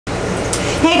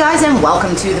Hey guys, and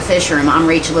welcome to the Fish Room. I'm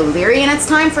Rachel O'Leary, and it's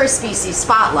time for a species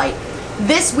spotlight.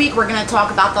 This week we're going to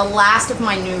talk about the last of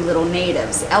my new little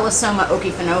natives, Elassoma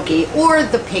okeefenokee, or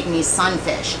the Pygmy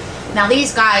Sunfish. Now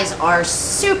these guys are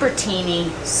super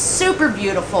teeny, super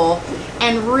beautiful,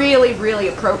 and really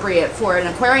appropriate for an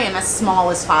aquarium as small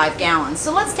as 5 gallons.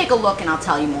 So let's take a look and I'll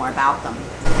tell you more about them.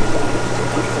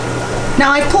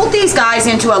 Now I pulled these guys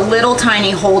into a little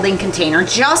tiny holding container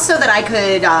just so that I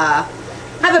could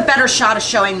have a better shot of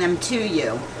showing them to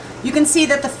you. You can see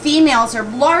that the females are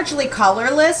largely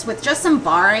colorless with just some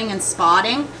barring and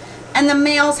spotting, and the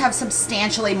males have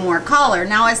substantially more color.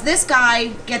 Now as this guy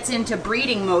gets into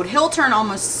breeding mode, he'll turn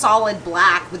almost solid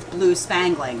black with blue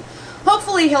spangling.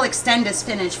 Hopefully he'll extend his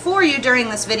finnage for you during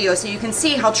this video so you can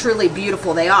see how truly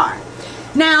beautiful they are.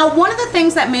 Now, one of the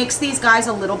things that makes these guys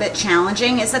a little bit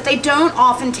challenging is that they don't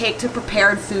often take to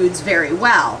prepared foods very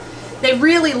well. They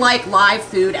really like live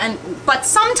food, but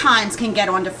sometimes can get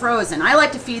onto frozen. I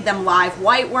like to feed them live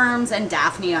white worms and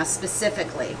Daphnia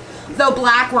specifically, though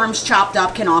black worms chopped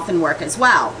up can often work as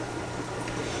well.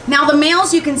 Now the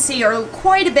males you can see are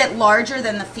quite a bit larger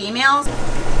than the females.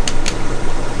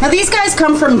 Now these guys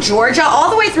come from Georgia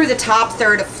all the way through the top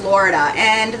third of Florida,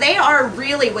 and they are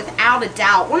really, without a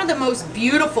doubt, one of the most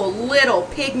beautiful little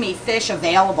pygmy fish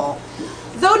available.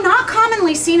 Though not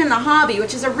commonly seen in the hobby,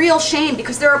 which is a real shame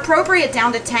because they're appropriate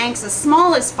down to tanks as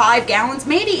small as 5 gallons,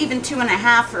 maybe even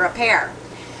 2.5 for a pair.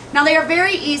 Now they are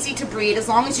very easy to breed as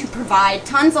long as you provide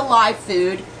tons of live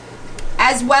food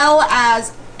as well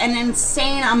as an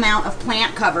insane amount of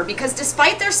plant cover, because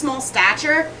despite their small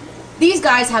stature, these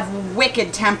guys have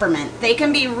wicked temperament. They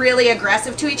can be really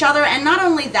aggressive to each other, and not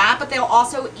only that, but they'll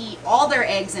also eat all their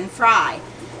eggs and fry.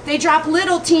 They drop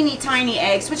little teeny tiny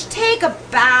eggs which take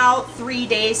about 3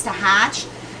 days to hatch,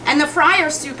 and the fry are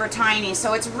super tiny,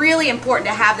 so it's really important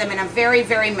to have them in a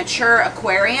very mature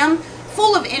aquarium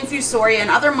full of infusoria and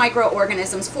other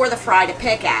microorganisms for the fry to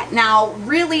pick at. Now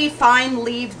really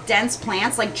fine-leaved dense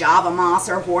plants like Java moss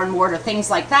or hornwort or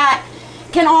things like that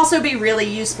can also be really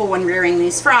useful when rearing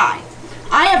these fry.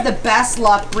 I have the best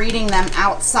luck breeding them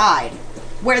outside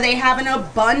where they have an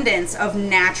abundance of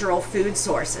natural food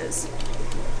sources.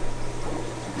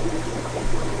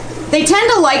 They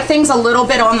tend to like things a little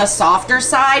bit on the softer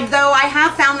side, though I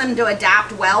have found them to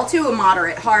adapt well to a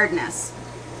moderate hardness.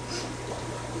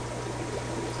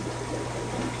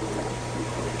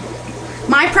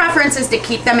 My preference is to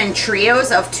keep them in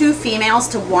trios of 2 females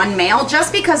to 1 male,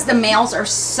 just because the males are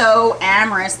so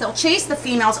amorous. They'll chase the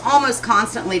females almost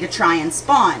constantly to try and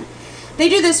spawn. They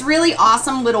do this really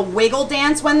awesome little wiggle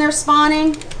dance when they're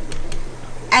spawning,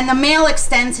 and the male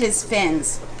extends his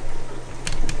fins.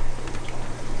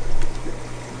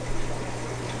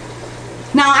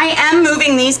 Now I am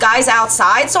moving these guys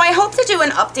outside, so I hope to do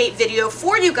an update video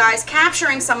for you guys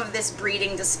capturing some of this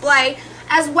breeding display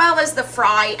as well as the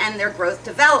fry and their growth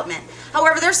development.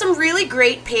 However, there's some really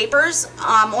great papers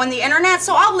on the internet,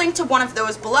 so I'll link to one of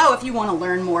those below if you want to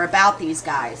learn more about these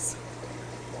guys.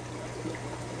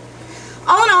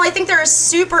 All in all, I think they're a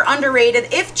super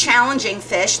underrated, if challenging,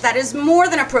 fish that is more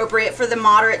than appropriate for the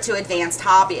moderate to advanced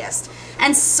hobbyist,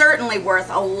 and certainly worth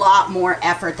a lot more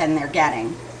effort than they're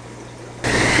getting.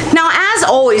 Now, as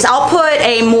always, I'll put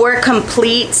a more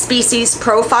complete species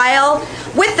profile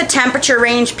with the temperature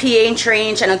range, pH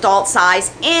range, and adult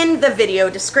size in the video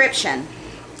description.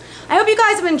 I hope you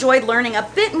guys have enjoyed learning a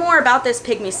bit more about this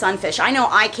Pygmy Sunfish. I know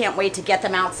I can't wait to get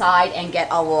them outside and get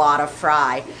a lot of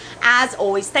fry. As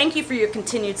always, thank you for your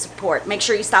continued support. Make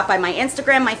sure you stop by my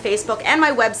Instagram, my Facebook, and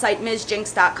my website,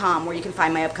 MsJinx.com, where you can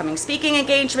find my upcoming speaking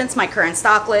engagements, my current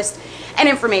stock list, and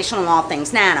information on all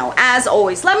things nano. As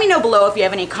always, let me know below if you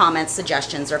have any comments,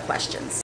 suggestions, or questions.